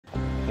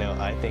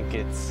I think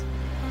it's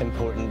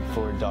important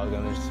for dog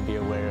owners to be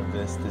aware of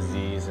this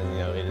disease, and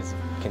it is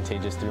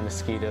contagious through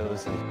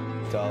mosquitoes.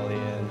 And Dolly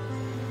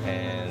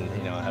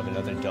and I have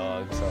another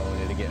dog, so I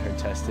wanted to get her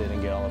tested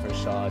and get all of her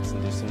shots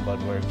and do some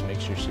blood work to make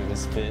sure she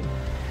was fit.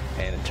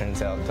 And it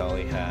turns out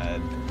Dolly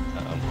had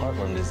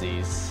heartworm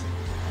disease,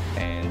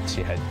 and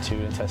she had 2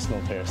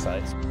 intestinal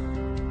parasites.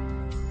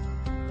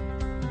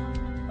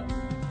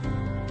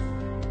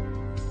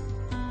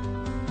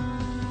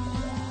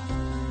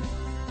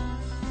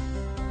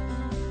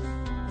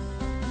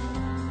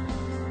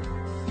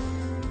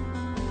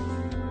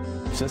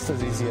 Just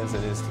as easy as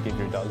it is to give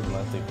your dog a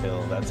monthly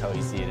pill, that's how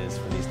easy it is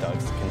for these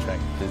dogs to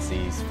contract the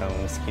disease from a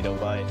mosquito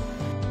bite.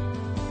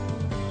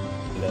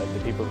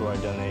 The people who are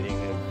donating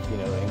have,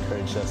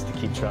 encouraged us to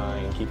keep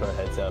trying and keep our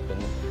heads up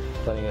and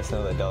letting us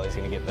know that Dolly's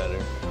going to get better.